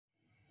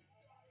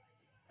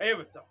Hey,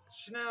 what's up?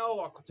 Chanel.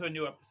 Welcome to a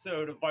new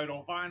episode of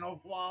Vital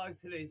Vinyl Vlog.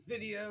 Today's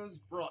video is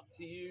brought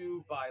to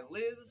you by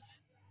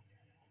Liz,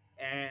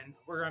 and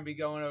we're going to be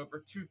going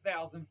over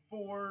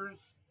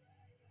 2004's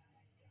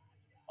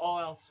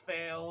All Else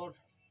Failed,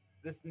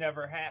 This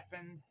Never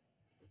Happened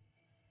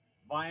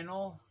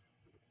vinyl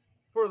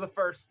for the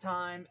first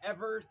time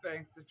ever,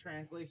 thanks to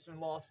Translation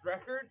Lost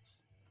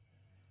Records.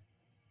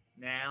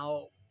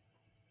 Now,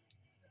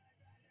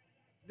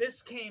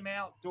 this came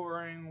out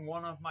during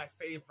one of my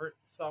favorite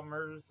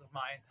summers of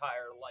my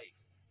entire life,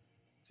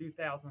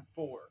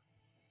 2004.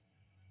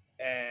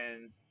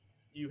 And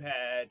you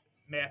had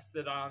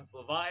Mastodon's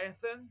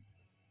Leviathan,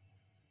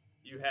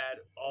 you had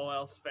All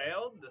Else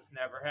Failed, This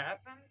Never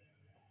Happened,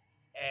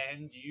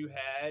 and you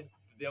had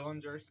the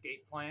Dillinger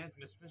Escape Plan's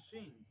Miss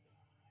Machine.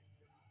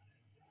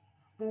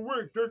 But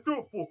wait, there's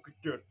no fucking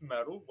death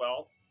metal.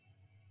 Well,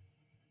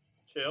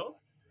 chill.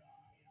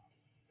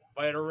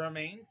 Vital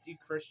Remains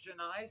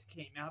Dechristianized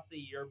came out the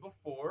year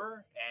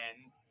before,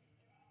 and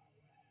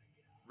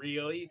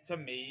really, to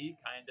me,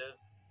 kind of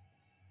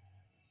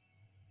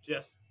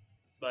just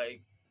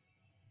like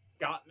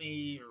got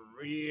me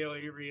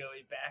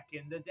really back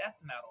into death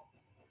metal.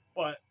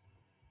 But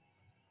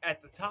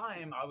at the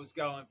time, I was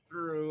going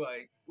through,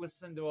 like,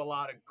 listening to a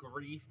lot of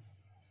Grief,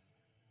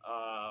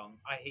 I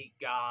Hate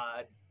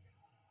God,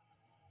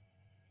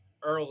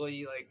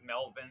 early, like,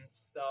 Melvin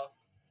stuff,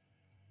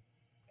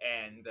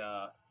 and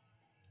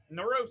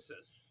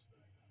Neurosis,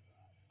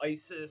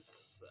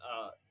 ISIS,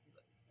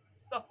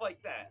 stuff like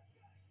that,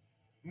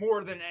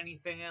 more than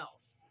anything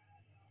else.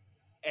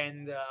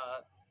 And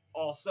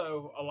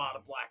also a lot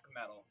of black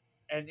metal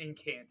and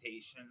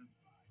Incantation,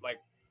 like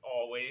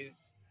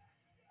always,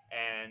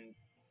 and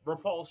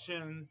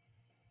Repulsion,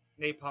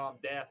 Napalm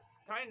Death,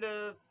 kind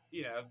of,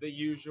 you know, the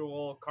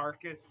usual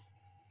Carcass.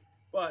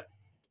 But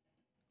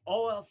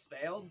All Else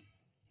Failed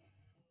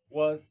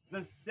was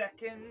the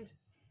second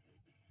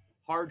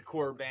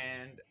hardcore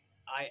band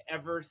I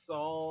ever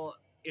saw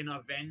in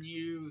a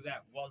venue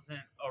that wasn't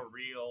a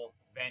real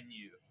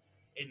venue.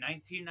 In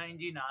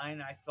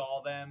 1999, I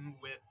saw them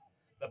with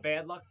the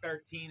Bad Luck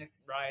 13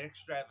 Riot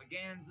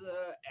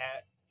Extravaganza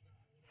at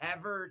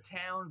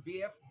Havertown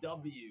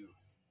VFW.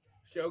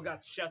 Show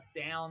got shut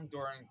down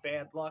during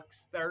Bad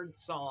Luck's third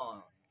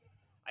song.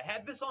 I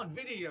had this on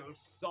video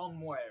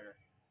somewhere.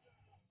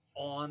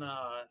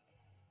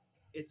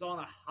 It's on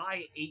a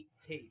high 8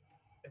 tape.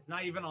 It's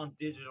not even on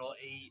digital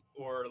 8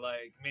 or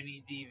like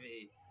mini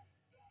DV.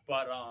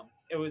 But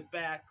it was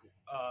back.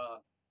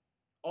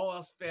 All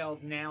Else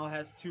Failed now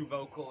has two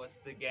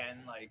vocalists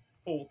again, like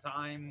full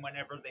time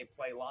whenever they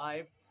play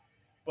live.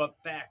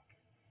 But back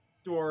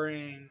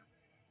during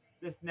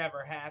This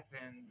Never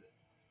Happened,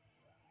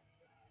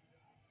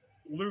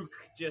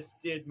 Luke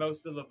just did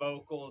most of the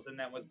vocals and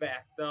then was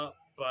backed up.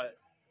 But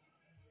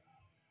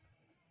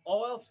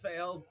All Else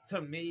Failed,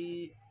 to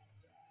me,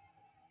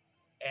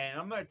 and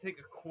I'm going to take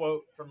a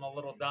quote from a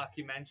little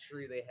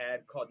documentary they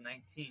had called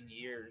 19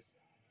 Years.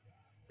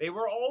 They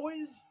were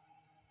always,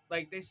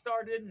 like, they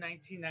started in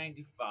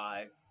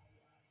 1995,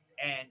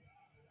 and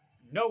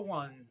no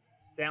one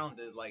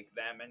sounded like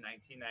them in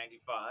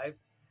 1995.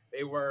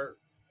 They were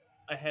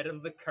ahead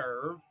of the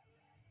curve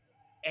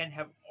and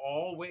have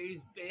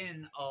always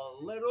been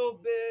a little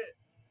bit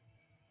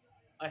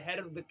ahead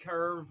of the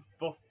curve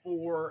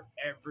before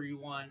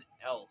everyone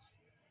else.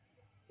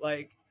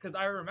 Like, because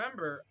I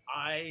remember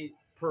I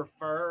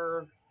prefer,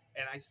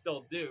 and I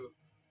still do,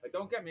 but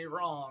don't get me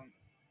wrong,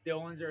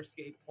 Dillinger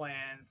Escape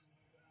Plan's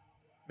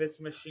Miss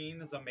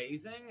Machine is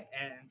amazing,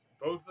 and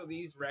both of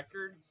these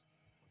records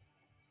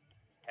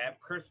have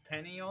Chris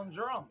Pennie on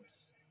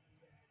drums.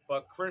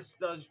 But Chris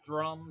does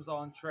drums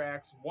on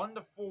tracks 1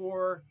 to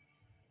 4,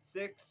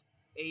 6,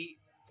 8,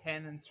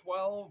 10, and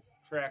 12,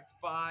 tracks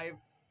 5,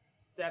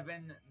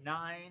 7,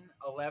 9,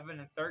 11,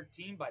 and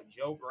 13 by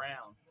Joe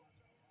Brown.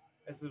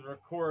 This was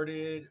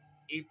recorded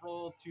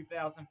April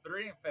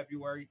 2003 and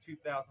February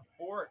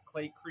 2004 at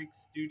Clay Creek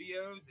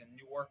Studios in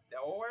Newark,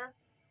 Delaware.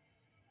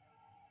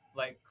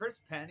 Like,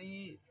 Chris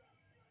Pennie,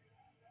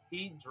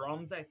 he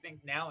drums, I think,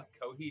 now in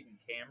Coheed and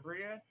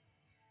Cambria.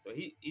 So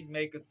he's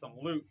making some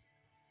loot.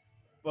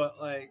 But,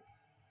 like,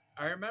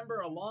 I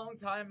remember a long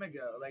time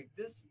ago, like,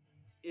 this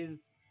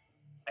is,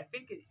 I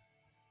think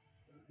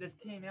this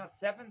came out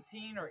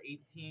 17 or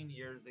 18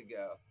 years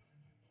ago.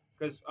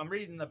 Because I'm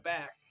reading the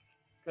back,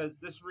 because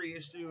this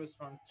reissue is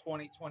from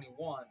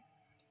 2021.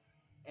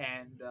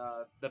 And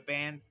the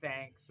band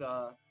thanks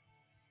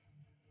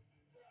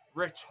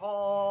Rich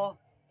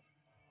Hall,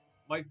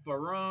 Mike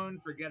Barone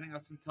for getting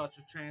us in touch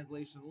with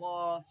Translation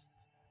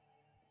Lost,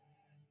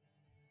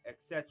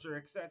 etc.,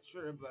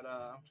 etc. But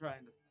I'm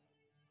trying to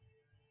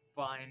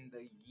find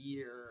the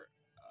year.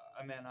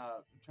 I'm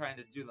trying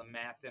to do the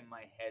math in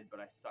my head, but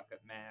I suck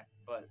at math.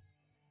 But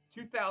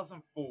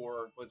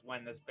 2004 was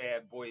when this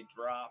bad boy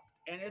dropped,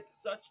 and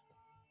it's such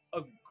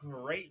a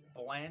great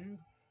blend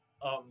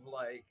of,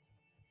 like,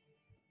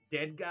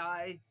 Dead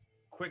Guy,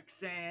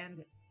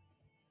 Quicksand,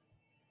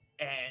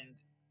 and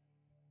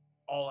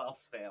All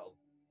Else Failed.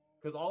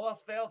 Because All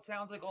Else Failed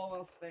sounds like All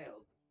Else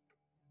Failed.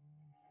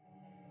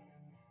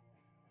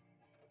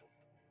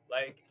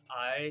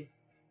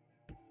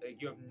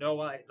 You have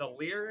no idea. The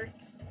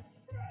lyrics,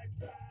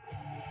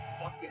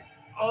 fucking,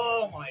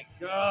 oh my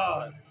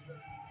god.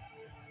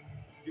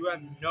 You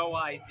have no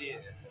idea.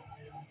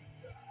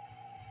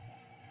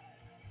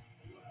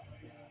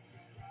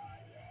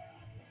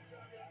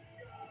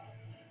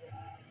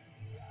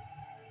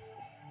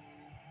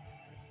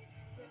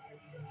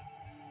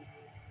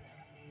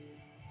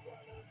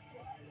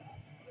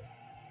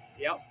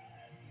 Yep.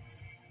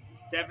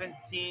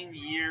 17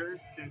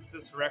 years since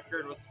this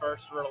record was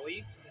first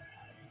released.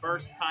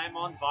 First time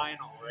on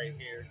vinyl right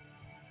here.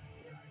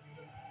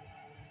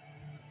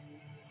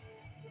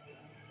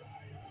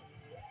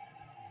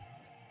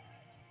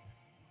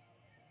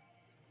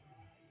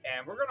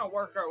 And we're going to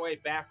work our way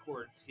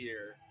backwards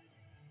here.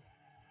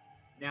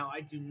 Now,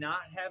 I do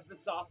not have the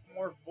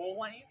sophomore full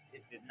length.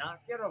 It did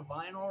not get a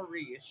vinyl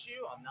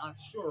reissue. I'm not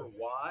sure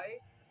why.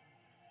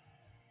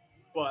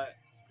 But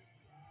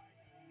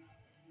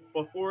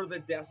before the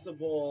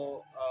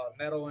Decibel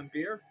Metal and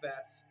Beer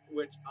Fest,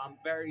 which I'm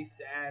very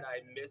sad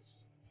I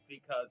missed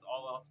because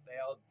All Else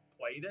Failed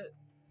played it.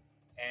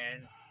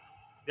 And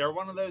they're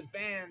one of those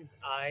bands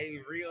I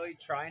really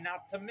try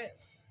not to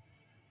miss.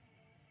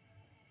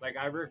 Like,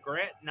 I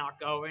regret not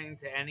going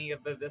to any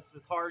of the This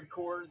Is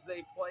Hardcores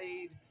they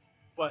played.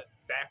 But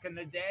back in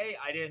the day,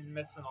 I didn't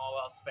miss an All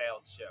Else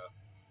Failed show.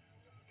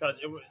 Because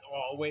it was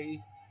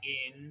always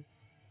in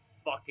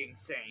fucking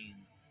sane.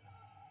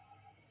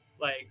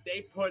 Like,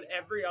 they put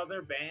every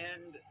other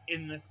band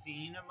in the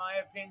scene, in my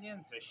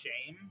opinion, to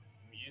shame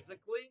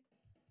musically.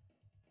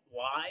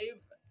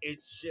 Live,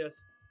 it's just,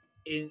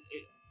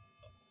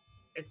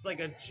 it's like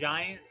a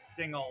giant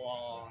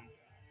sing-along.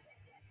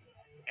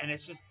 And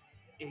it's just,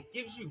 it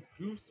gives you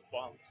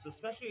goosebumps,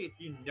 especially if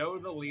you know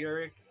the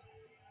lyrics.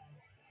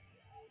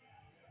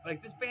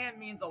 Like, this band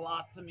means a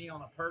lot to me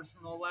on a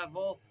personal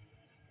level.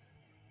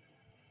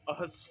 A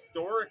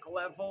historic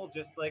level,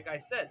 just like I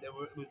said,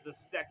 it was the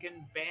second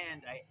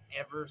band I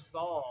ever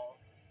saw,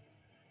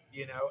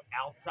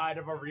 outside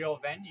of a real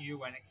venue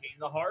when it came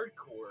to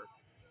hardcore.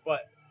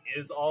 But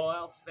is All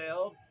Else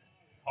Failed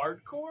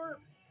hardcore?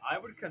 I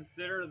would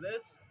consider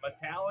this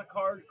metallic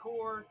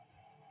hardcore.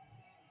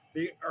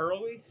 The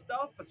early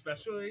stuff,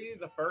 especially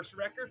the first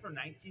record from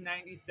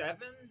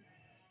 1997,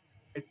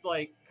 it's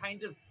like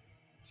kind of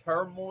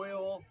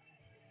turmoil,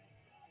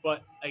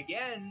 but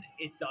again,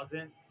 it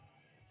doesn't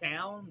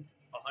sound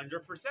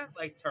 100%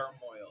 like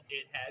Turmoil.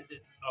 It has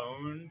its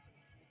own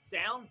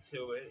sound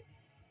to it,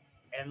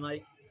 and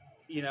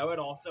it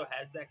also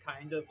has that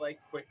kind of like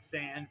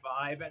Quicksand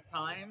vibe at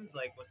times,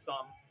 like with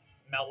some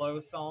mellow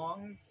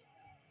songs,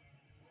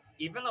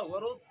 even a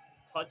little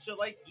touch of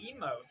like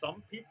emo.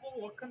 Some people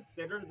will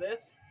consider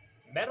this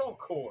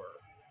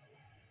metalcore,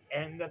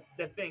 and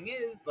the thing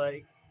is,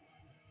 like,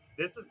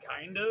 this is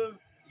kind of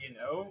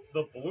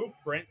the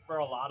blueprint for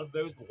a lot of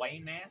those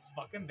lame ass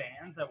fucking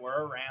bands that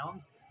were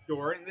around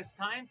during this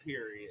time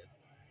period.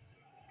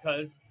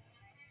 Because,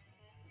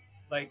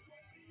 like,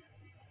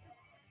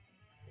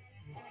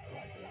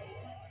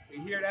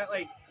 you hear that,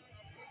 like,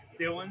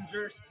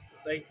 Dillinger,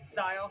 like,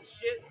 style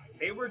shit?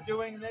 They were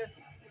doing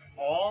this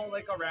all,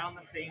 like, around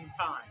the same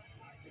time.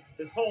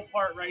 This whole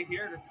part right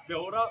here, this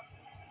build up,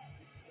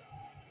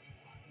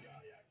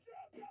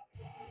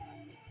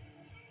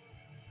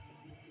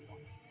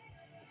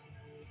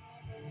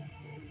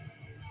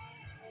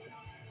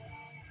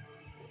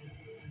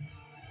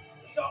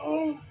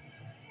 so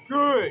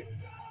good.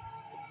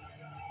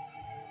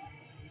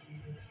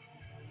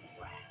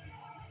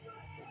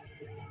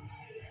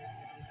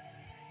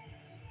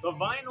 The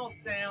vinyl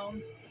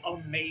sounds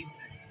amazing.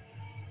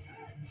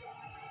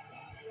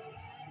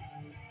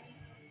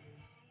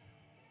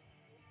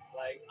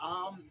 Like,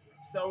 I'm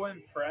so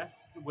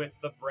impressed with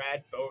the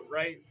Brad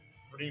Boatwright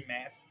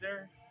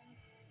remaster.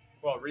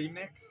 Well,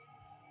 remix.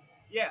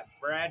 Yeah,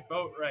 Brad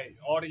Boatwright,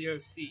 Audio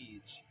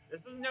Siege.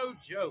 This is no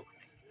joke.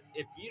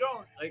 If you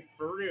don't, like,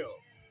 for real,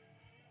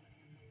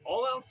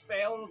 All Else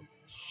Failed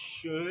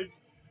should,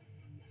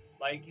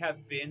 like,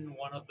 have been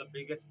one of the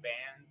biggest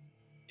bands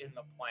in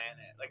the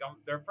planet. Like,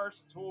 their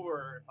first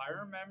tour, if I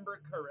remember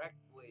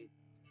correctly,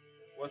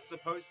 was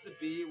supposed to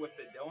be with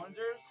the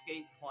Dillinger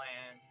Escape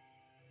Plan.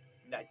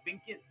 And I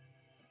think it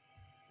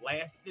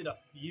lasted a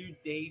few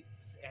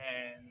dates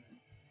and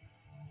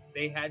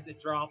they had to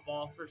drop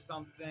off or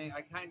something.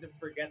 I kind of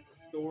forget the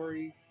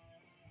story.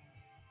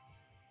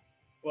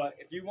 But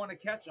if you want to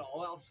catch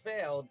All Else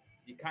Failed,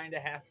 you kind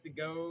of have to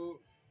go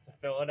to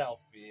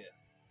Philadelphia.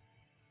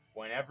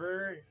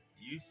 Whenever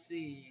you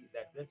see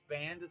that this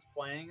band is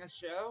playing a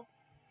show,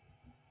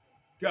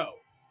 go.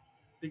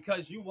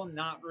 Because you will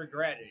not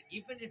regret it.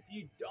 Even if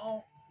you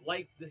don't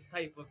like this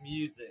type of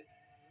music,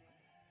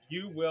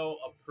 you will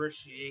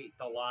appreciate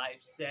the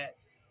live set.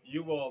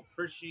 You will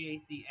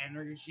appreciate the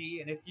energy.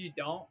 And if you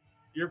don't,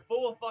 you're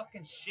full of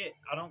fucking shit.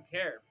 I don't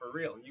care. For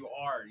real. You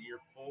are. You're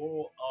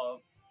full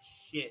of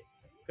shit.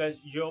 Because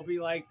you'll be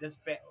like, this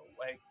band,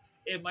 like,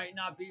 it might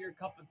not be your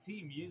cup of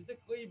tea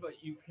musically,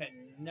 but you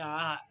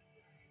cannot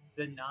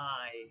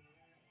deny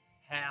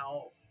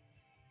how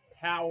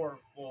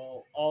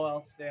powerful All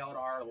Else Failed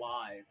are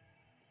live.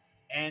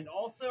 And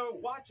also,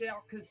 watch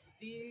out because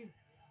Steve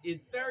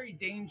is very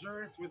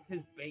dangerous with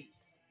his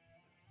bass.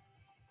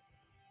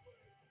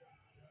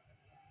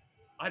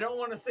 I don't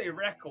want to say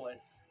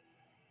reckless,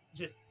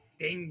 just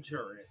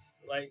dangerous.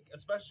 Like,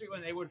 especially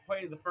when they would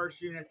play the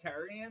first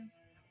Unitarian,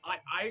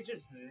 I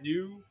just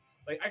knew.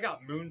 Like, I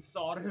got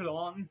moonsaulted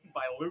on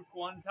by Luke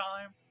one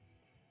time.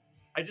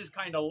 I just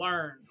kind of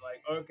learned,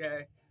 like,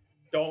 okay,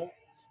 don't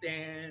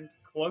stand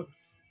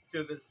close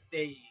to the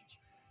stage.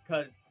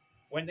 Because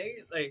when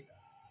they, like,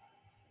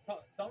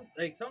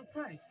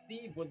 sometimes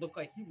Steve would look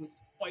like he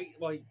was fight,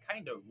 well, he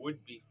kind of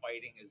would be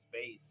fighting his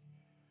bass.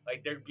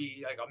 Like there'd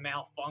be like a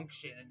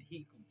malfunction, and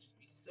he could just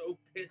be so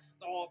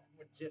pissed off,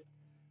 would just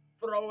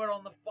throw it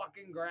on the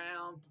fucking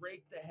ground,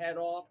 break the head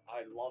off.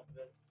 I love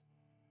this.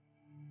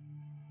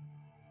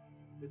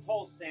 This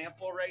whole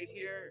sample right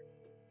here,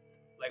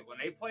 like when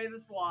they play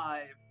this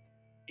live,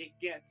 it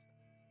gets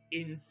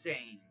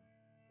insane.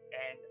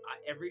 And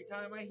every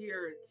time I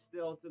hear it,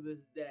 still to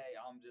this day,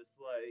 I'm just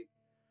like,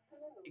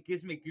 it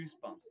gives me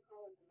goosebumps.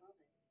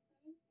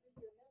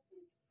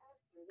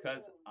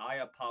 Because I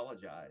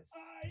apologize.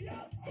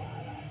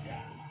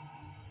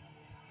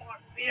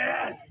 Fuck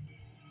yes!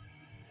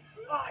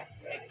 I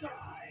think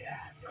I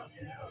am from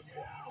you.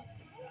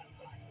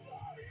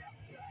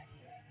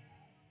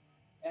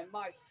 And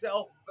my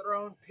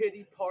self-thrown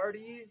pity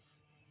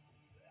parties.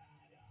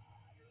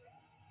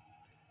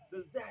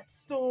 Does that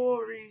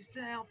story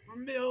sound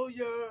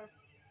familiar?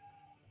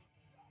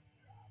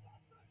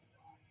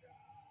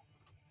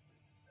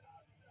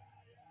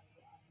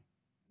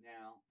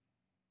 Now,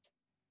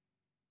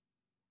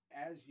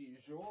 as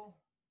usual,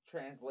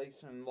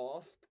 Translation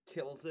Lost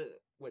kills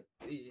it with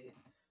the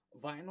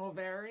vinyl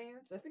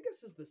variants. I think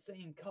this is the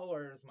same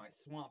color as my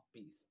Swamp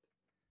Beast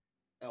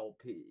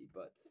LP,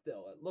 but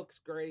still, it looks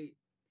great.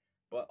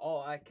 But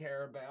all I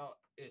care about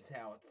is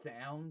how it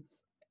sounds.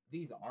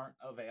 These aren't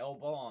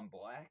available on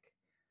black,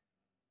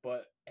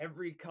 but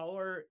every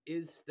color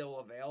is still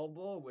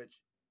available, which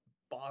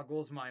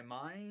boggles my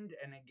mind.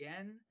 And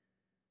again,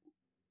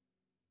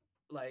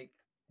 like,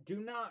 do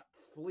not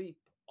sleep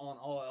on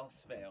All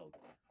Else Failed.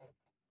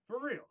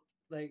 For real.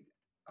 Like,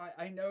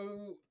 I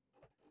know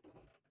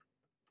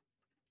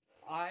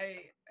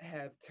I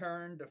have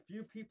turned a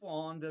few people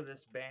onto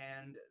this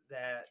band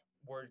that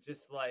were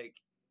just like,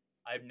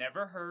 I've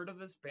never heard of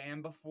this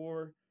band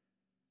before.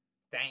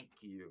 Thank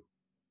you.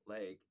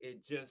 Like,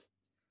 it just,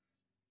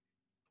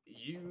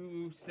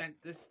 you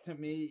sent this to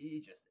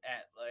me just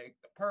at like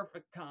the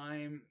perfect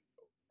time,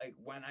 like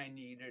when I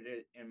needed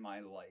it in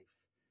my life.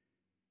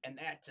 And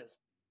that just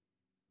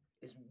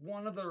is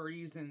one of the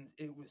reasons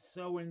it was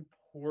so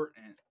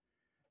important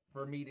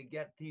for me to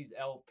get these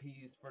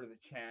LPs for the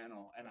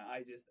channel. And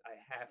I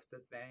have to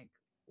thank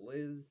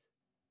Liz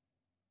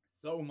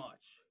so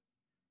much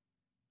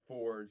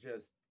for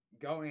just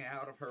going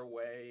out of her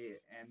way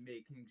and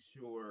making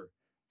sure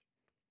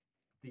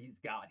these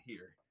got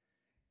here.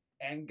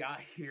 And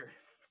got here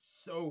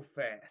so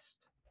fast.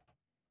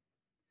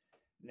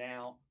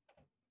 Now,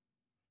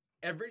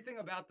 everything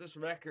about this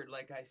record,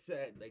 like I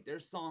said, like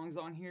there's songs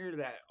on here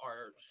that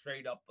are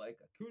straight up like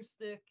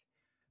acoustic,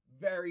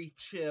 very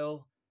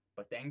chill,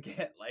 but then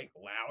get like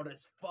loud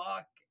as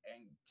fuck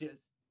and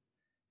just,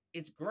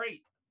 it's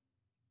great.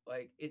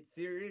 Like, it's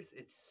serious.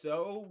 It's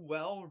so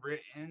well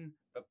written.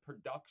 The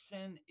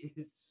production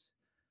is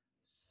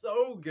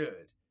so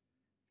good.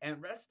 And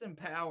rest in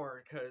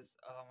power, because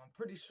I'm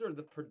pretty sure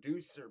the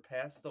producer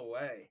passed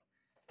away.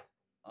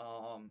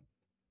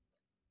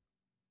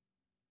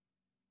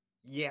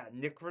 Yeah,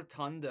 Nick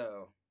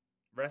Rotundo.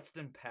 Rest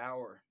in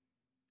power.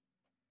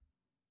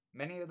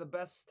 Many of the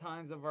best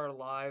times of our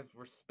lives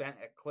were spent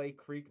at Clay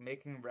Creek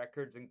making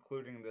records,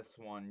 including this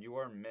one. You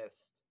are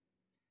missed.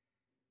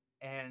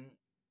 And,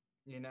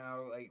 you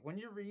know, like, when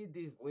you read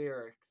these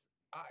lyrics,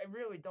 I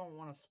really don't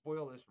want to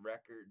spoil this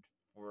record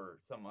for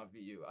some of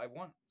you. I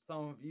want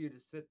some of you to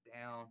sit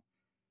down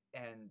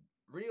and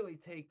really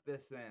take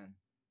this in.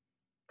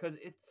 Because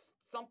it's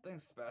something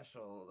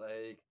special.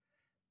 Like,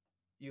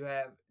 you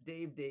have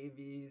Dave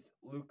Davies,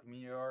 Luke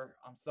Muir.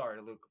 I'm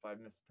sorry, Luke, if I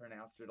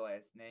mispronounced your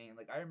last name.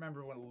 Like, I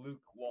remember when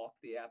Luke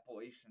walked the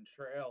Appalachian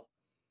Trail,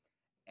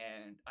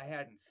 and I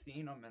hadn't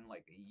seen him in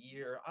like a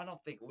year. I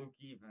don't think Luke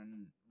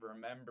even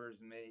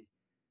remembers me.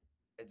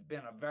 It's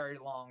been a very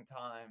long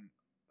time.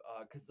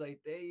 Because,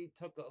 like, they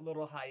took a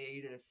little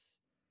hiatus.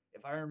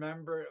 If I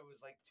remember, it was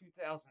like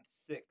 2006,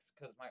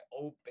 because my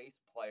old bass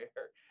player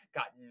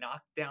got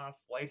knocked down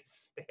a flight of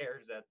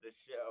stairs at the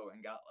show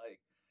and got like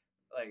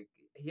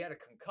he had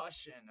a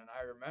concussion. And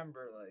I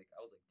remember, like,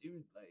 I was like,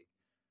 dude,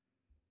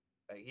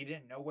 like he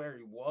didn't know where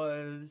he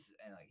was,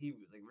 and like he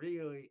was like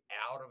really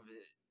out of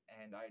it.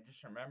 And I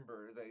just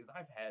remember, like,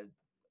 I've had,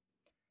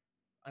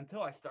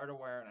 until I started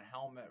wearing a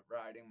helmet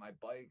riding my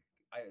bike,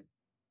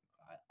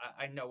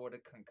 I know what a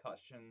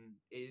concussion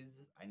is.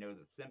 I know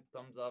the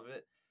symptoms of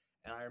it.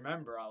 And I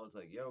remember I was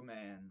like, yo,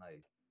 man,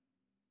 like,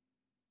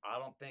 I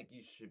don't think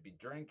you should be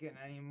drinking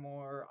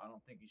anymore. I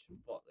don't think you should,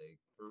 like,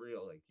 for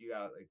real, like, you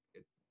got, like,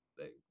 it,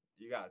 like,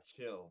 you gotta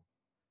chill.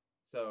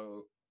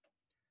 So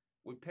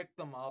we picked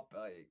them up,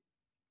 like,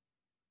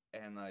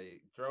 and I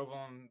drove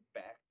them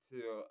back to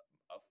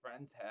a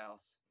friend's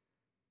house,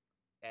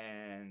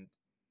 and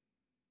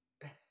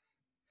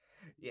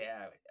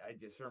yeah, I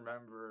just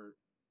remember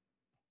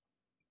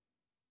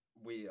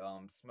we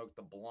smoked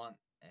a blunt,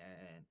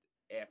 and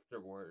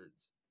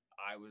afterwards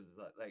I was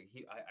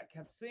I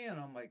kept seeing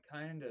him like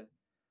kind of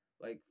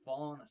like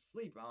falling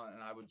asleep on,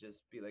 and I would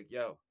just be like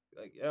yo,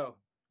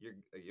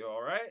 you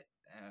all right?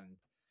 And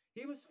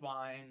he was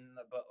fine,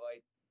 but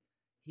like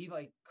he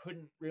like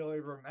couldn't really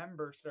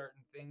remember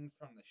certain things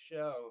from the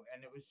show,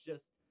 and it was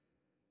just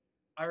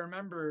I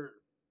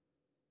remember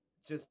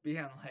just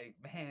being like,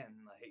 man,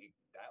 like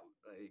that,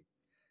 like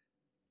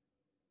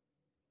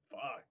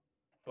fuck.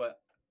 But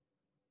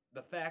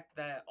the fact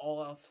that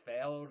All Else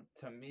Failed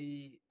to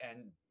me,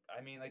 and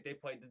I mean, like they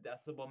played the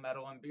Decibel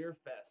Metal and Beer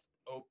Fest,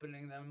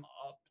 opening them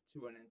up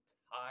to an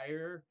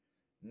entire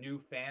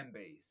new fan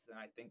base, and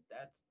I think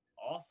that's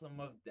awesome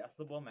of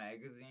Decibel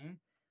Magazine,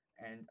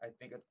 and I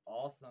think it's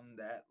awesome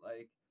that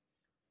like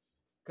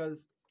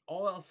because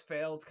All Else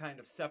Failed kind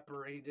of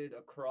separated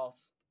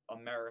across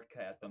America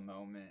at the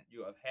moment.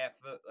 You have half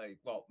of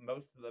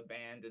most of the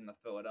band in the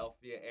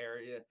Philadelphia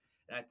area,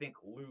 and I think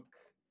Luke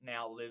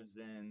now lives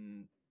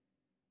in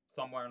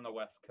somewhere on the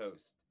West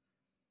Coast.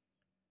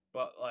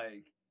 But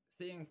like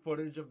seeing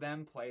footage of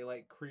them play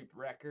like Creep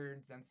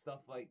Records and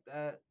stuff like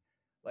that,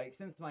 like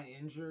since my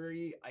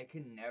injury, I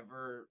can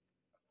never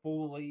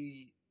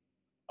fully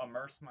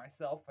immerse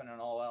myself in an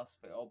All Else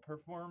Failed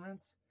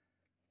performance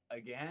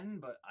again,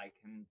 but I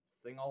can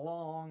sing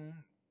along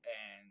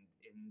and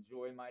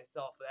enjoy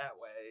myself that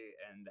way,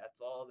 and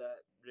that's all that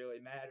really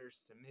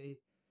matters to me.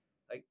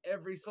 Like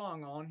every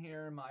song on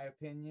here, in my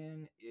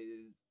opinion,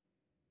 is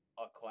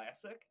a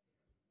classic.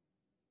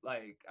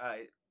 Like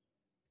I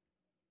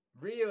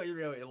really,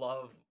 really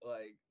love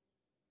like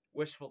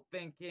Wishful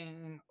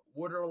Thinking,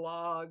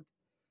 Waterlogged,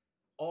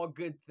 All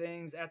Good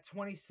Things. At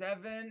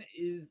 27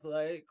 is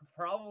like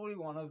probably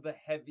one of the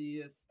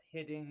heaviest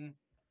hitting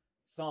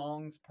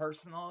songs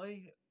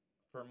personally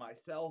for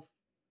myself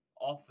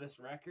off this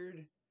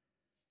record.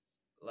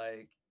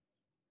 Like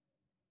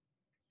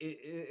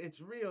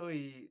it's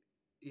really,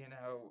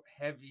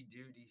 heavy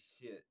duty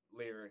shit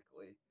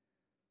lyrically.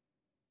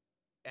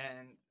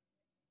 And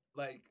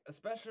like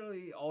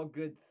especially All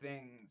Good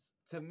Things,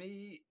 to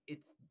me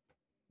it's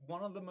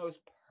one of the most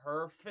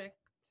perfect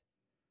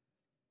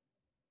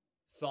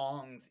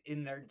songs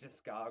in their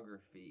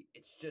discography.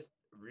 It's just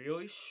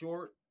really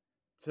short,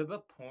 to the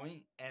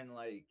point, and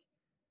like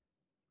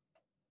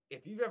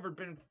if you've ever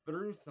been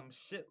through some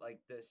shit like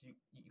this,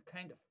 you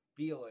kind of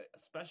feel it,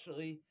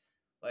 especially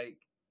like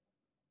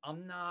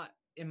I'm not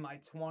in my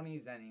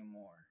 20s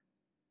anymore.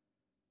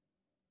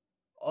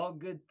 All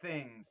Good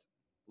Things.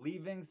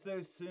 Leaving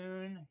so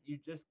soon. You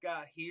just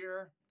got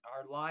here.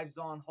 Our lives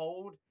on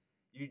hold.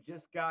 You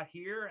just got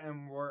here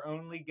and we're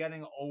only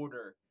getting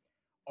older.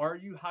 Are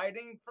you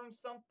hiding from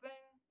something?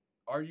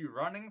 Are you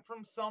running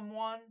from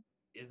someone?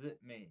 Is it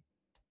me?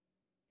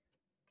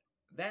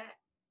 That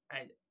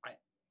I I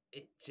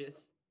it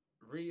just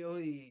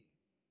really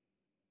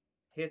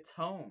hits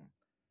home.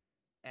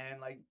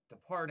 And like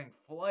departing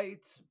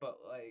flights, but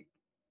like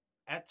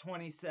at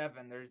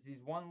 27, there's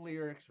these one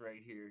lyrics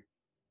right here.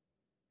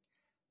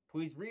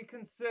 Please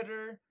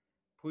reconsider.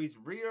 Please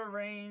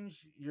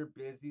rearrange your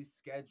busy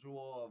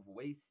schedule of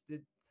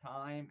wasted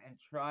time and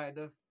try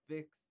to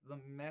fix the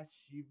mess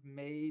you've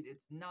made.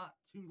 It's not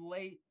too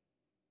late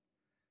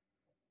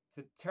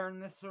to turn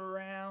this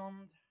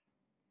around.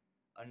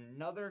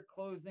 Another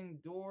closing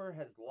door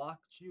has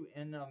locked you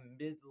in a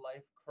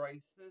midlife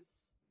crisis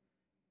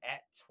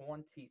at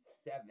 27.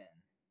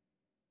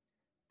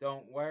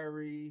 Don't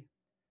worry,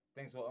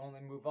 things will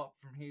only move up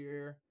from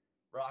here.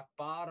 Rock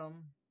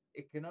bottom,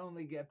 it can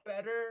only get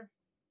better.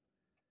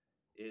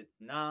 It's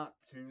not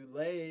too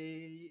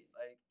late.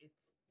 Like,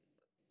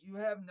 you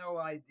have no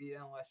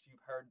idea unless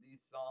you've heard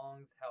these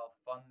songs how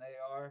fun they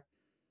are.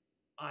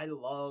 I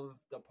love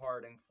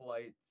Departing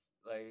Flights.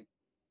 Like,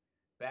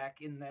 back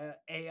in the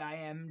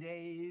AIM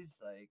days,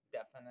 like,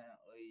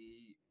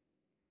 definitely,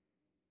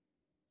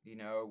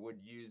 would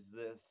use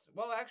this.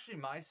 Well, actually,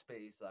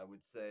 MySpace, I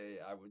would say,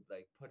 I would,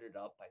 like, put it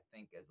up, I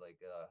think, as, like,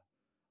 a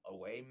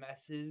away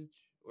message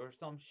or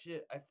some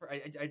shit.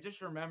 I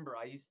just remember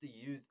I used to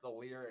use the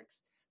lyrics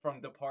from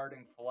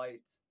Departing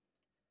Flights.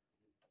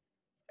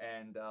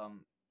 And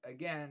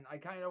again, I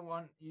kind of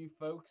want you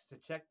folks to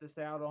check this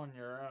out on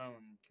your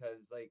own,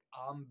 because like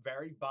I'm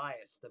very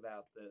biased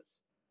about this.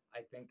 I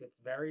think it's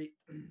very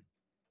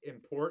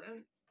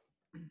important.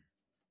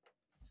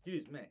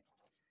 Excuse me.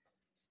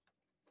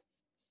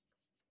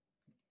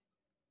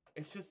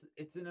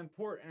 It's an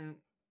important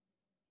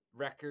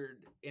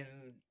record in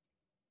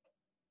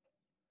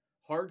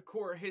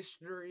hardcore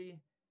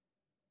history.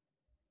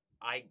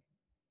 I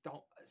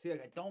don't see,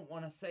 like, I don't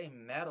want to say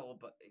metal,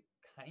 but it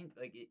kind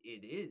like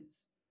it is.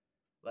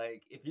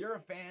 Like, if you're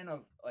a fan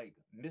of like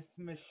Miss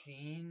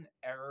Machine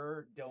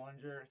era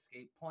Dillinger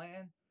Escape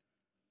Plan,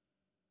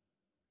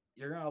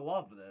 you're gonna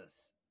love this.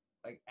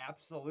 Like,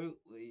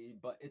 absolutely,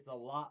 but it's a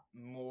lot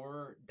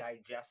more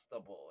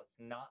digestible. It's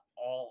not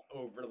all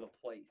over the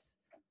place.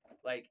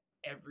 Like,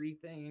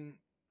 everything,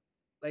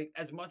 like,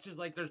 as much as,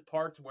 like, there's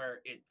parts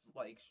where it's,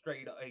 like,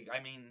 straight, like, I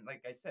mean,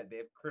 like I said, they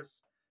have Chris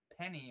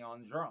Pennie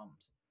on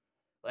drums.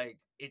 Like,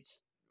 it's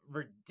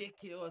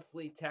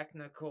ridiculously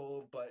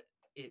technical, but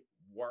it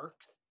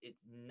works.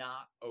 It's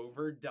not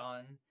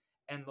overdone.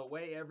 And the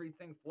way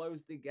everything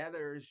flows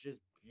together is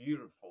just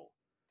beautiful.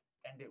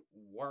 And it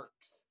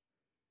works.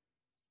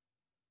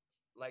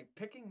 Like,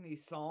 picking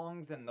these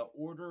songs and the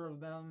order of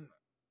them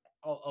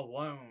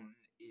alone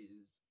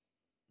is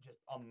just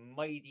a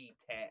mighty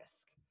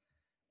task.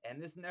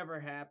 And This Never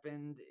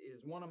Happened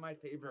is one of my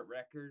favorite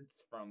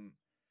records from,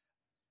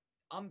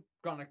 I'm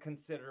gonna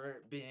consider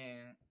it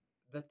being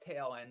the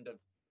tail end of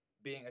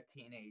being a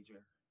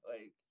teenager.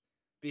 Like,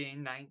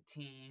 being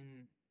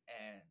 19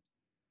 and,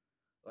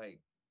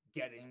 like,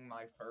 getting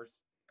my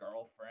first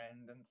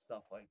girlfriend and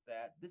stuff like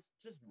that. This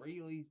just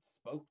really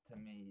spoke to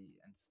me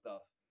and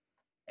stuff.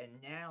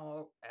 And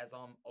now, as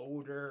I'm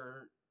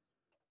older,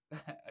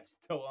 I've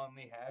still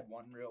only had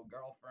one real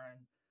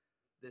girlfriend.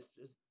 This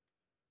just,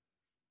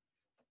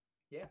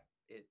 yeah,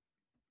 it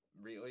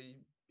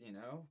really,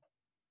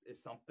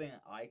 is something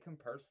I can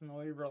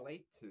personally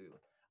relate to.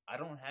 I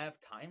don't have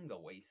time to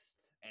waste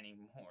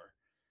anymore.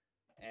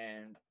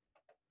 And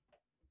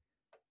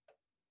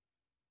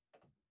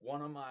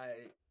one of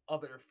my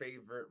other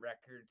favorite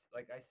records,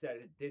 like I said,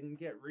 it didn't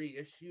get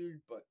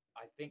reissued, but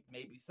I think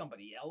maybe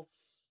somebody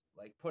else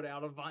like put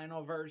out a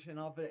vinyl version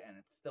of it and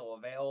it's still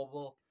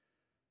available.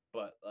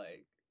 But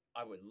like,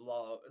 I would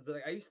love, it's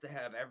like I used to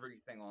have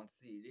everything on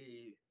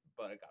CD,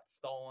 but it got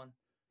stolen.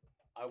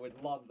 I would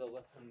love to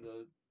listen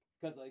to,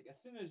 because like as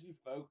soon as you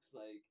folks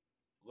like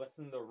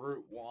listen to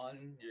Route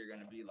One, you're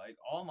gonna be like,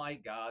 oh my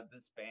god,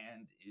 this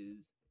band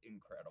is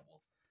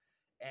incredible.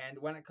 And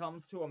when it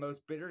comes to A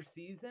Most Bitter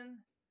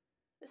Season,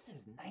 this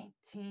is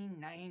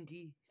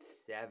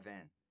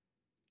 1997,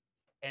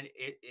 and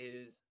it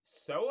is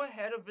so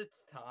ahead of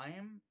its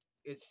time.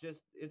 It's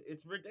just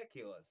it's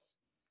ridiculous.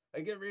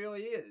 Like, it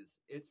really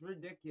is. It's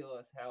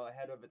ridiculous how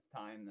ahead of its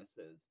time this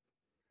is.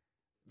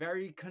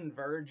 Very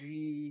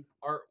convergy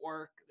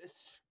artwork. This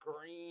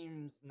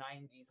screams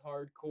 90s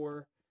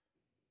hardcore,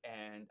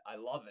 and I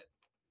love it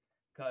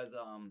because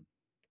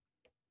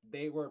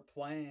they were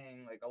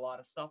playing like a lot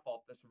of stuff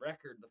off this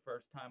record the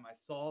first time I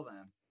saw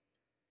them,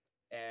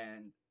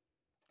 and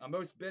A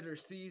Most Bitter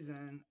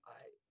Season,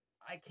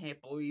 I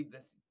can't believe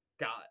this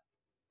got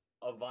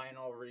a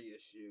vinyl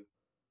reissue.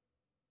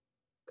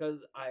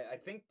 Because I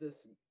think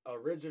this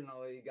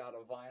originally got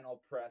a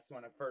vinyl press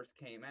when it first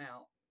came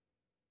out.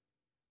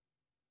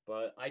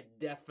 But I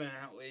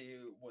definitely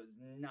was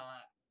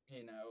not,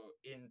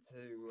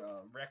 into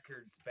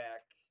records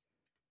back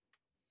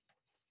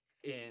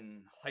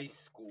in high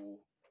school.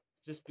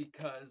 Just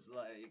because,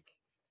 like,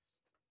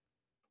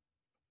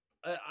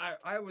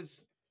 I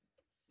was,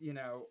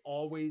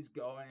 always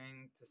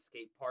going to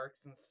skate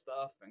parks and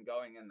stuff and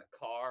going in the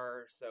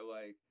car. So,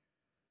 like,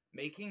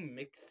 making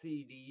mix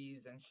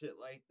CDs and shit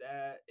like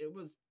that, it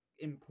was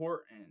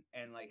important.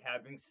 And, like,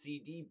 having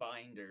CD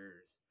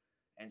binders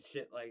and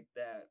shit like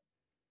that.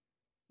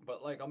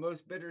 But, like, A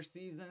Most Bitter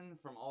Season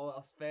from All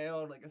Else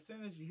Failed, like, as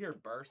soon as you hear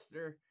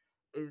Burster,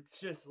 it's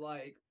just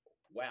like,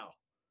 wow.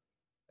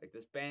 Like,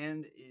 this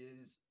band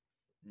is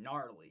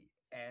gnarly.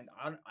 And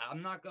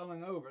I'm not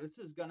going over. This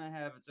is going to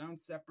have its own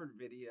separate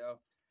video.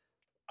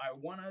 I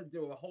want to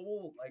do a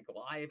whole, like,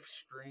 live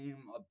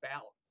stream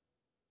about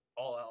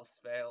All Else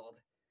Failed.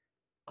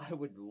 I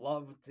would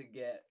love to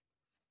get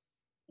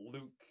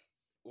Luke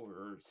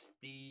or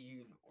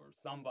Steve or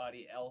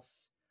somebody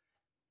else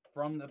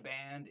from the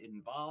band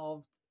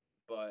involved,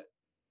 but,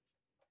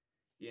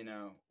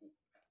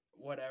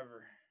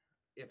 whatever.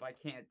 If I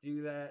can't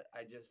do that,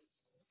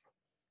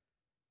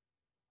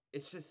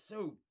 it's just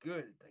so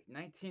good. Like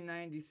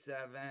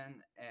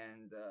 1997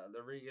 and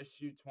the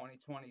reissue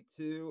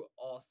 2022,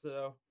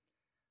 also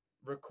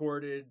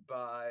recorded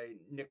by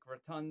Nick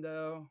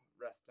Rotundo,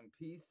 rest in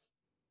peace.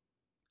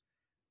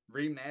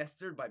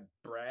 Remastered by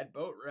Brad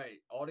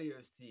Boatwright,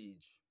 Audio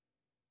Siege.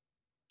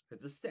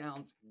 Because this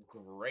sounds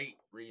great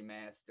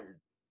remastered.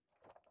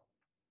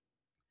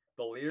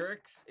 The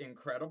lyrics,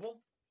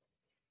 incredible.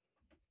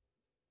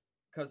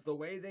 Because the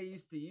way they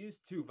used to use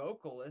two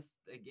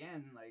vocalists,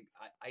 again, like,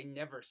 I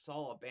never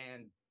saw a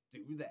band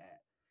do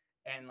that.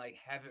 And, like,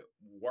 have it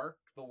work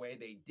the way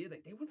they did.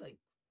 Like, they would, like,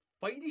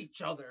 fight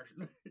each other.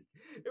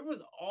 It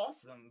was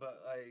awesome,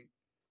 but, like,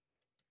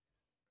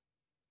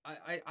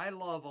 I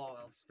love All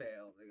Else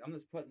Failed. Like, I'm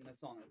just putting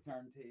this on the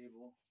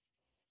turntable.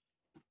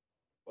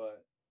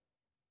 But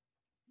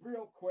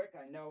real quick,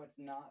 I know it's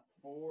not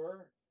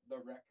for the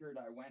record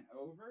I went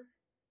over.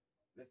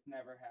 This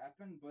Never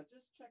Happened, but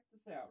just check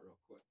this out real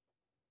quick.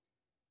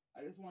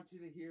 I just want you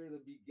to hear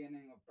the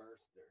beginning of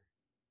Burster.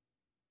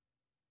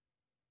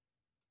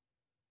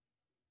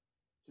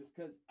 Just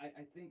because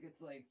I think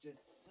it's like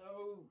just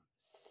so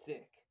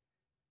sick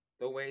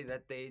the way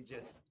that they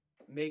just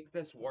make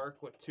this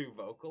work with two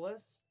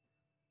vocalists.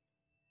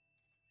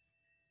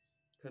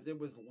 because it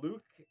was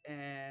Luke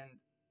and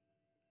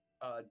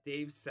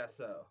Dave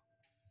Sesso.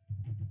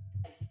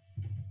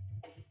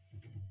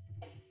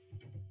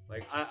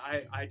 Like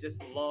I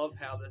just love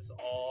how this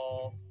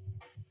all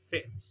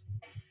fits.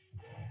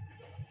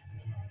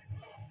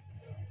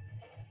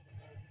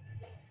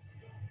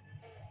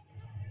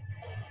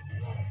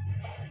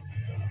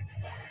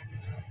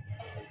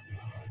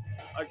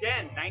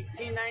 Again,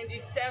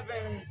 1997.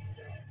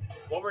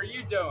 What were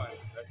you doing?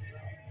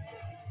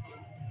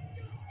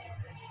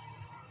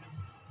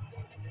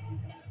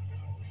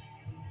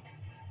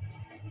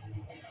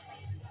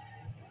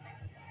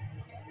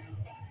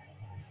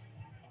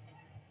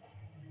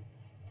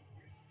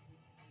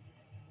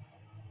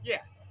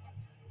 Yeah,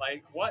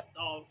 like what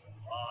the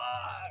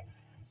fuck?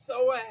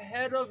 So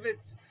ahead of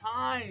its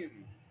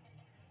time.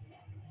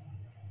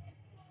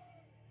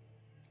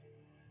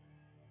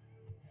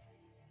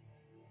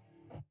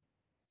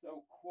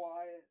 So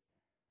quiet,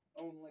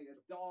 only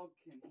a dog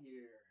can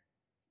hear.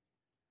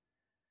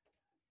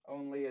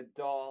 Only a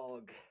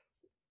dog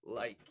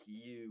like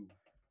you.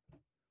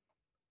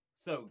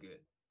 So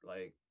good.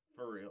 Like,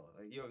 for real.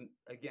 Like, you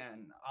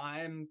again,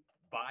 I'm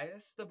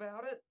biased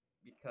about it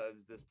because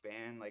this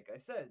band, like I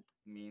said,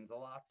 means a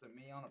lot to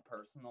me on a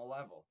personal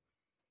level.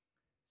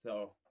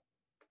 So,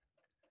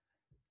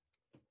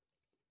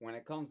 when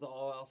it comes to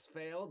All Else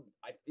Failed,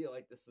 I feel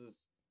like this is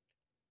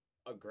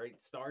a great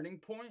starting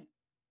point,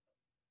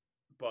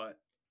 but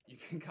you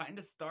can kind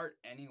of start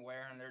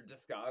anywhere in their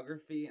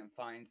discography and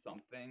find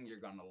something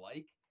you're gonna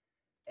like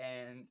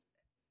and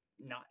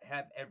not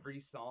have every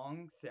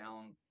song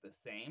sound the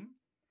same.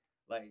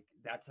 Like,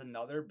 that's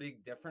another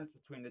big difference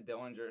between the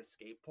Dillinger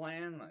Escape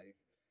Plan. Like,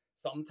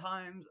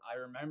 sometimes I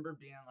remember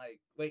being like,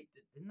 wait,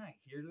 didn't I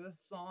hear this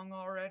song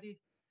already?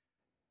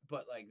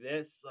 But like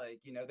this,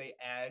 like, they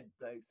add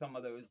like some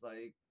of those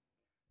like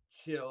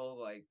chill,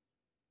 like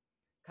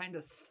kind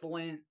of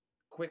slint,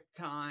 quick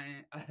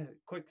time,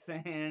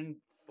 quicksand,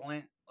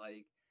 slint.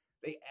 Like,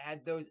 they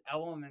add those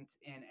elements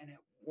in and it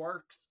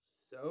works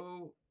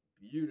so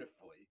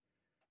beautifully.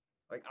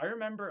 Like, I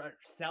remember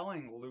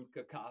selling Luke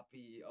a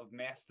copy of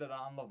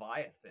Mastodon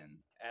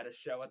Leviathan at a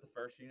show at the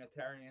First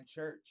Unitarian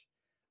Church.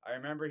 I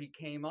remember he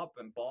came up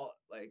and bought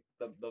like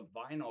the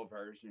vinyl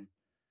version,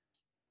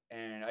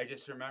 and I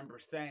just remember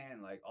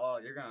saying like, "Oh,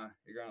 you're gonna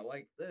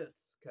like this,"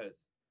 because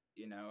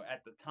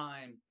at the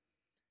time,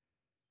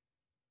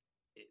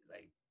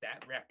 like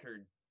that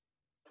record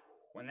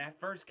when that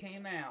first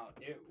came out,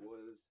 it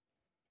was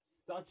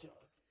such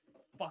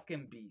a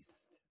fucking beast,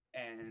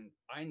 and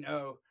I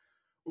know.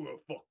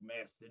 Oh, fuck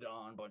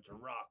Mastodon, bunch of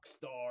rock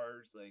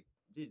stars. Like,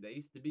 dude, they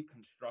used to be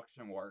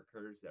construction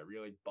workers that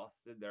really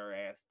busted their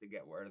ass to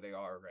get where they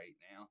are right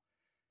now.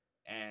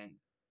 And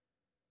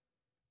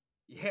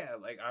yeah,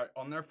 like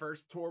on their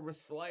first tour with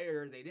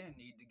Slayer, they didn't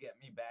need to get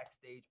me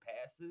backstage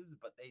passes,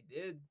 but they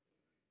did.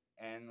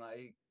 And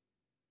like,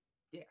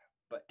 yeah.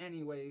 But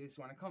anyways,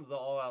 when it comes to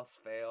All Else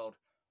Failed,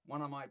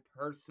 one of my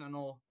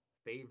personal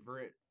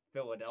favorite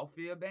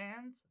Philadelphia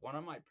bands, one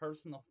of my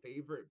personal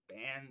favorite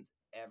bands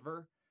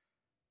ever.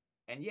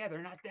 And yeah,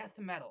 they're not death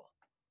metal.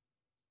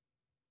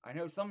 I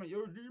know some of you,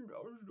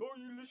 all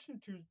you listen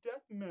to is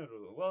death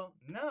metal. Well,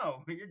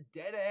 no, you're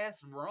dead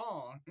ass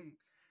wrong.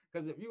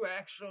 Because if you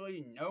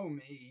actually know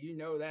me, you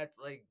know that's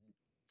like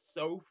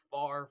so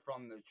far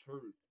from the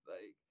truth.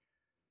 Like,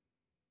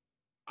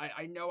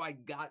 I know I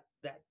got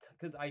that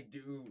because I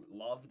do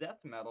love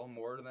death metal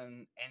more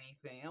than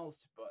anything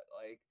else, but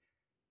like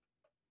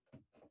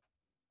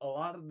a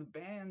lot of the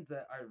bands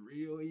that I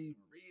really,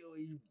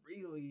 really,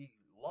 really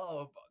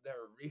love,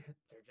 they're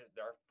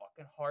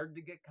fucking hard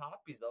to get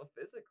copies of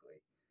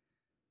physically.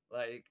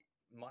 Like,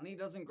 money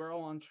doesn't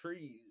grow on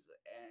trees,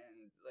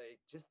 and like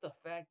just the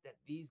fact that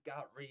these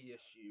got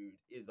reissued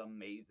is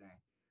amazing.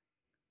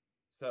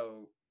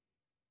 So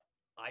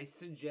I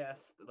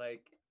suggest,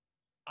 like,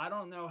 I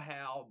don't know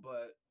how,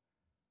 but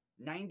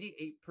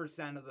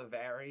 98% of the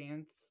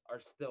variants are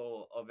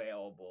still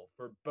available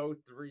for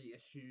both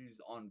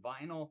reissues on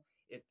vinyl.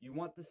 If you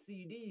want the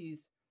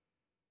CDs,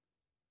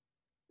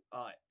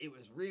 it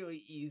was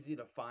really easy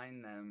to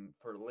find them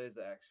for Liz,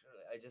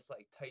 actually. I just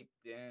like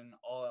typed in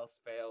All Else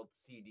Failed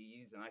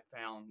CDs and I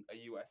found a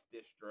US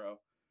distro.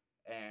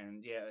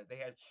 And yeah, they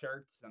had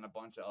shirts and a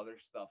bunch of other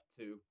stuff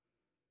too.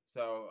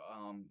 So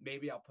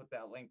maybe I'll put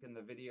that link in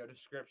the video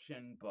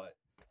description. But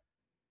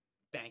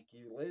thank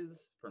you,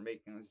 Liz, for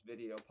making this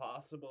video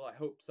possible. I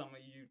hope some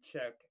of you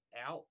check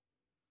out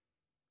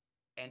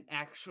and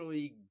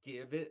actually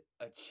give it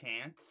a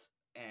chance.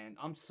 And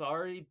I'm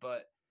sorry,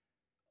 but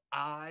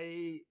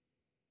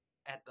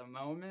at the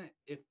moment,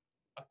 if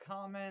a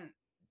comment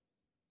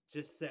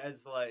just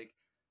says like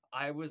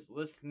I was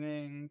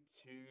listening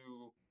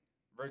to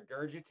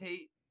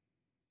regurgitate,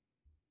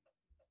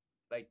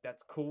 like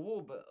that's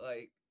cool, but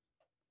like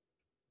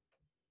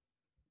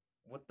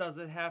what does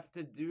it have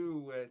to do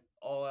with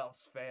All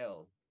Else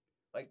Failed?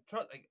 Like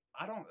trust, like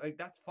I don't like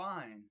that's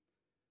fine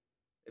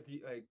if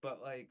you like,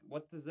 but like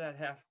what does that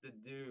have to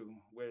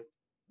do with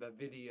the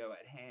video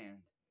at hand?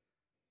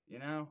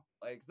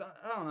 Like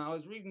I don't know. I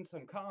was reading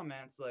some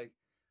comments like,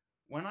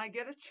 when I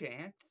get a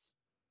chance,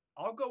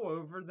 I'll go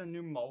over the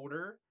new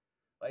Molder.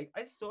 Like,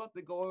 I still have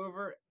to go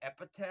over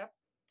Epitaph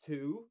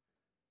 2.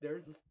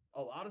 There's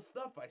a lot of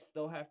stuff I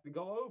still have to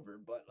go over,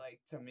 but, like,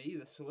 to me,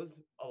 this was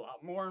a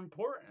lot more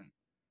important.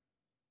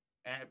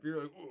 And if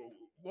you're like, oh,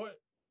 what?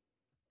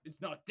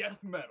 It's not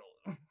death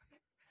metal.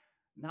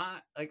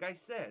 Not, like I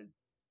said,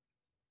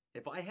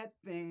 if I had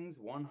things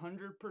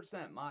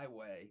 100% my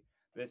way,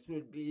 this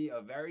would be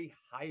a very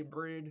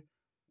hybrid,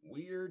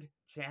 weird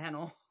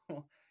channel.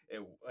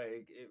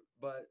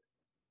 But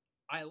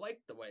I like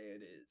the way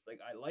it is. Like,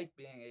 I like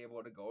being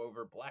able to go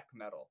over black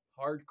metal,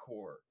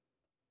 hardcore,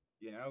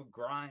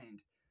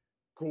 grind,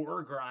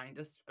 gore grind,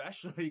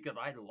 especially because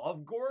I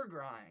love gore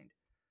grind.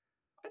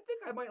 I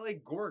think I might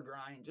like gore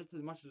grind just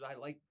as much as I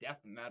like death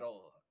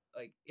metal.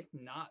 Like, if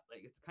not,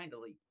 like, it's kind of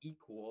like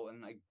equal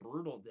and like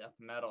brutal death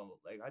metal.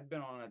 Like, I've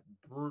been on a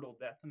brutal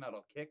death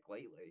metal kick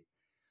lately,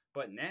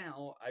 but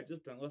now I've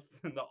just been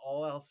listening to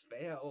All Else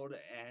Failed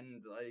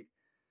and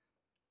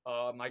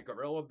like my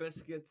Gorilla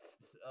Biscuits,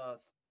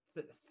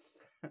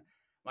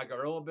 my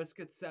Gorilla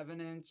Biscuits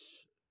 7-inch.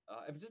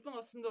 I've just been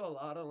listening to a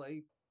lot of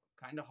like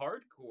kind of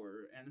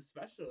hardcore, and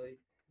especially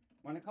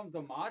when it comes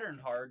to modern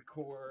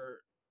hardcore,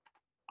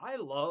 I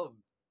love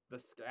the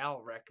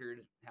Scowl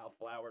record, How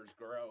Flowers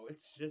Grow.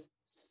 It's just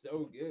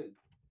so good.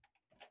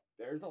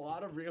 There's a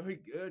lot of really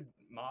good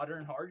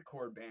modern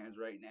hardcore bands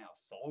right now.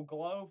 Soul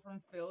Glow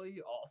from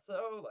Philly,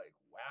 also, like,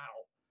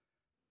 wow.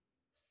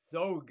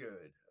 So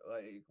good.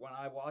 Like, when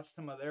I watched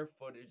some of their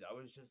footage, I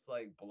was just,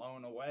 like,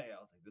 blown away.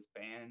 I was like, this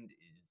band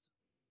is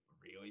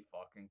really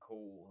fucking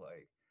cool.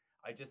 Like,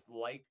 I just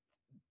liked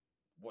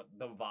what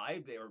the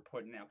vibe they were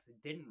putting out, because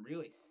it didn't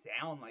really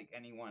sound like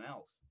anyone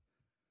else.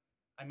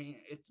 I mean,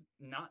 it's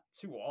not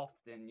too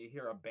often you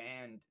hear a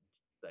band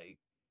like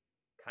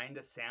kind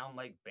of sound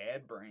like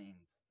Bad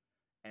Brains,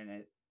 and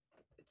it's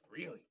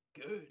really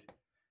good.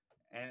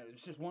 And it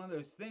was just one of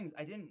those things.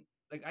 I didn't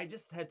like. I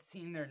just had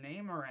seen their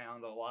name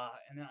around a lot,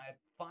 and then I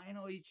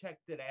finally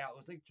checked it out. It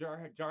was like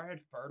Jarhead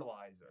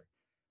Fertilizer.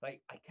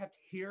 Like, I kept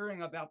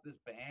hearing about this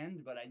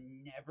band, but I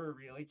never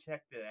really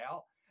checked it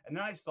out. And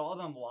then I saw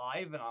them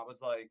live, and I was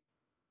like,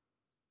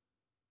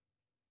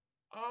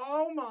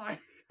 "Oh my!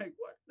 Like,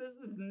 what?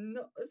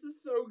 This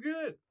is so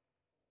good."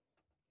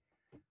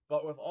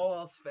 But with All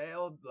Else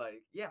Failed,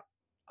 like, yeah,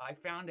 I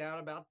found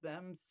out about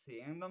them,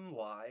 seeing them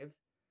live.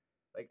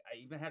 Like, I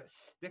even had a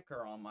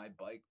sticker on my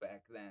bike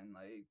back then,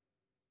 like,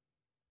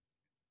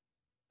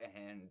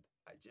 and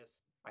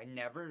I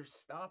never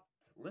stopped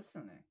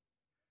listening.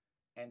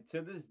 And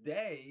to this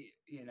day,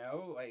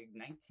 like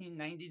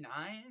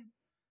 1999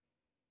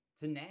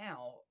 to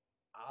now,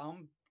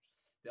 I'm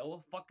still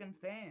a fucking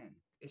fan.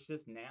 It's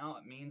just now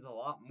it means a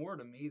lot more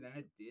to me than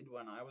it did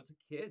when I was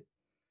a kid.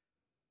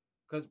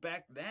 Because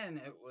back then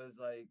it was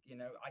like,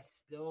 I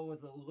still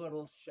was a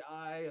little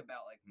shy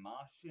about like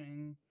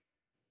moshing,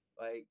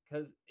 like,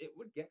 because it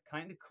would get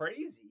kind of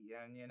crazy.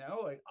 And,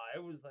 like, I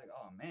was like,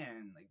 oh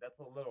man, like, that's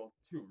a little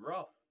too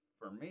rough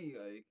for me.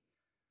 Like,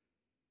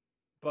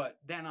 but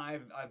then I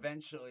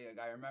eventually, like,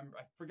 I remember,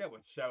 I forget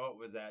what show it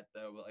was at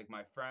though, but like,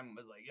 my friend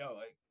was like, yo,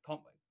 like,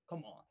 come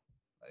on.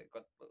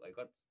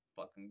 Let's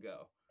fucking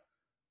go.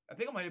 I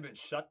think it might have been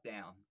Shut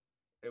Down.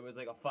 It was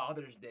like a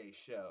Father's Day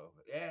show.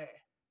 Yeah.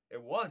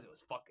 It was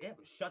it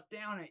was Shut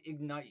Down at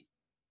Ignite.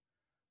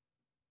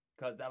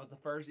 Because that was the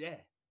first,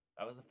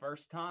 that was the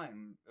first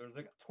time. It was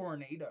like a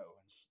tornado,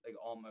 like,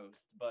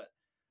 almost. But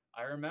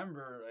I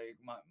remember, like,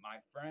 my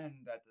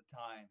friend at the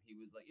time, he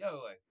was like,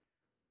 yo, like,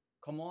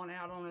 come on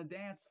out on the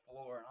dance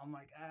floor. And I'm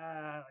like,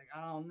 like,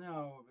 I don't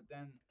know. But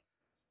then,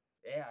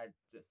 yeah, I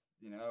just,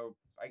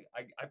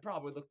 I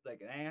probably looked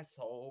like an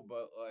asshole,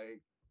 but,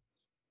 like,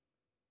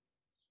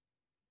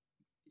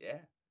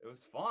 yeah, it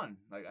was fun.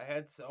 Like, I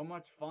had so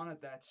much fun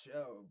at that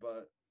show.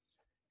 But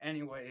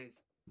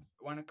anyways,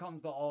 when it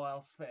comes to All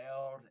Else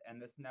Failed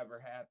and This Never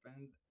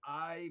Happened,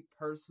 I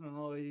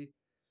personally,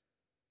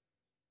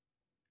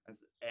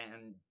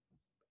 and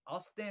I'll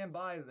stand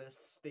by this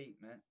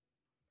statement,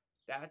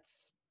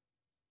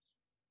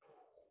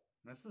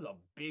 this is a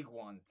big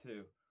one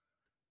too.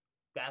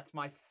 That's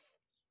my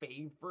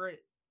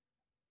favorite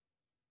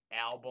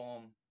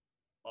album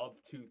of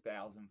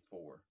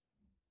 2004.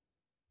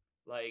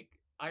 Like,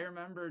 I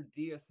remember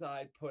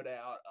Deicide put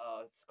out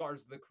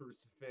Scars of the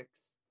Crucifix.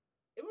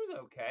 It was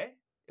okay.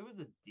 It was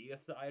a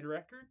Deicide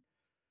record.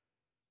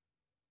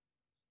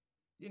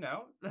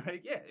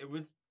 Like, yeah, it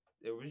was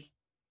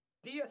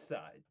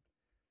Deicide.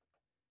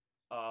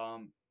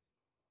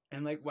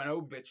 And like when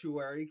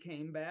Obituary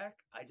came back,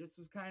 I just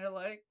was kind of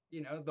like, the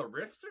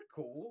riffs are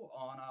cool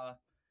on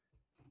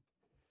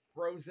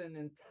Frozen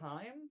in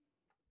Time.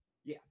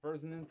 Yeah,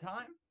 Frozen in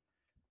Time.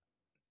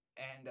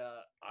 And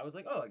I was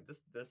like, oh, like this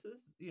is,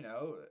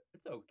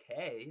 it's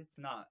okay. It's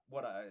not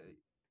what I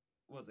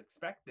was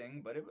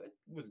expecting, but it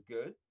was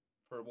good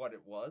for what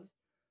it was.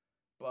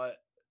 But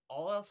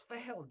All Else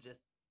Failed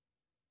just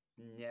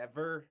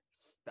never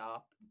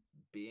stopped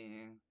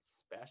being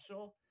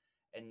special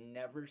and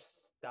never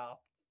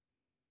stopped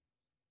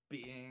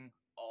being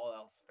All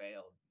Else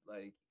Failed.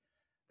 Like,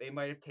 They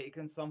might have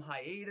taken some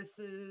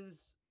hiatuses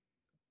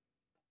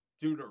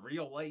due to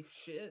real life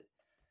shit.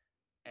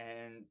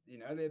 And, you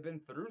know, they've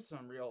been through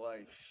some real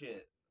life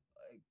shit.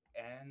 Like,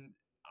 and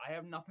I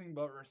have nothing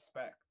but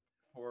respect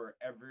for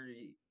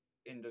every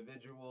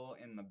individual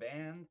in the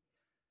band.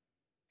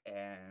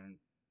 And,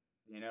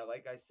 you know,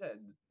 like I said,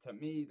 to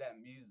me, that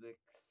music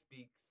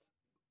speaks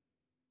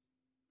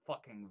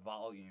fucking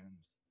volumes.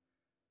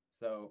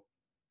 So,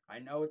 I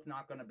know it's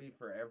not going to be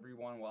for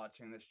everyone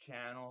watching this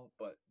channel,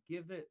 but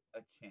give it a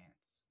chance.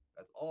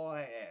 That's all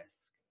I ask.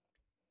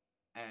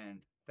 And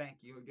thank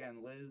you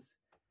again, Liz.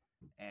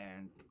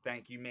 And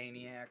thank you,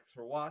 Maniacs,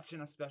 for watching,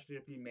 especially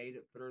if you made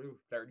it through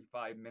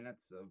 35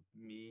 minutes of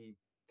me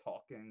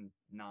talking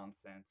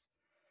nonsense.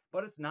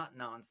 But it's not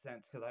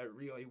nonsense, because I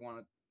really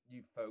want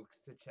you folks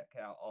to check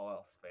out All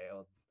Else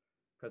Failed,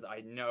 because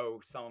I know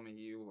some of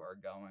you are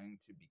going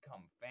to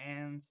become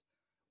fans,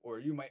 or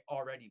you might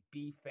already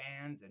be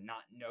fans and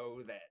not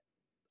know that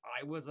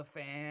I was a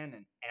fan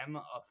and am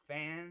a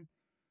fan.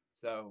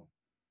 So,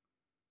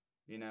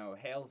 you know,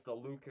 hails the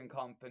Luke and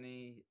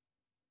Company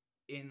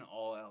in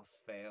All Else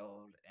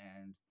Failed,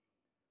 and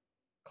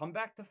come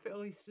back to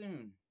Philly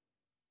soon.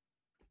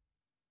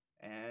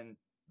 And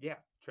yeah,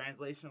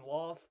 Translation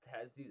Lost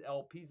has these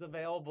LPs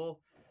available.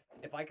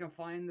 If I can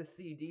find the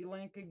CD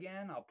link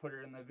again, I'll put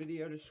it in the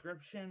video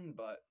description,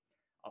 but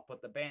I'll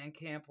put the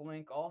Bandcamp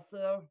link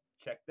also.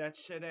 Check that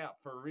shit out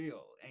for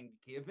real and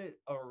give it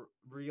a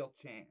real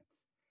chance.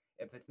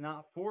 If it's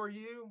not for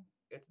you,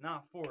 it's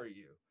not for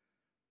you.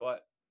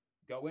 But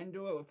go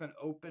into it with an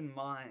open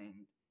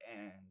mind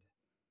and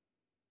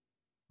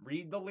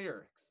read the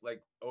lyrics.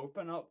 Like,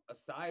 open up a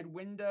side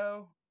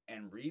window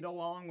and read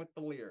along with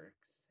the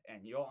lyrics,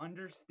 and you'll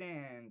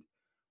understand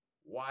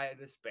why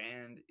this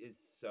band is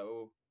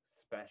so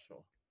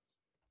special.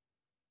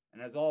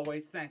 And as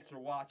always, thanks for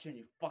watching.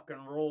 You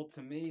fucking roll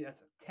to me.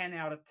 That's a 10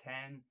 out of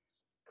 10.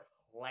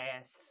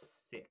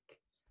 Classic.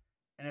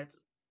 And it's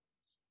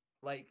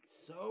like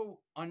so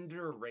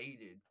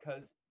underrated,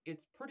 because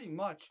it's pretty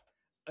much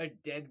a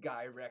Dead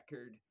Guy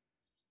record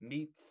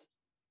meets,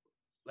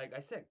 like I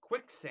said,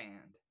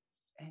 Quicksand.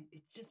 And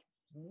it just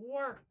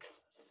works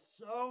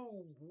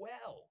so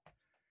well.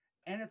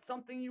 And it's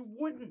something you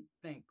wouldn't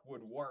think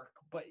would work,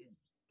 but it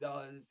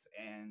does.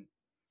 And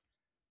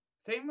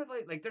same with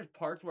like there's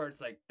parts where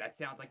it's like, that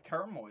sounds like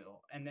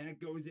Turmoil, and then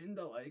it goes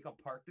into like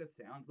a part that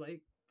sounds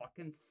like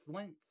fucking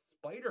Slint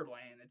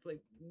Spiderland. It's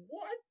like,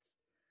 what?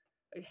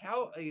 Like,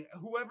 how, like,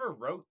 whoever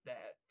wrote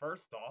that,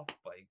 first off,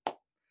 like,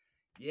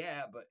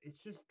 yeah, but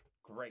it's just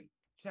great.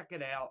 Check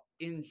it out.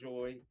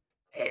 Enjoy.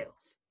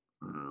 Hails.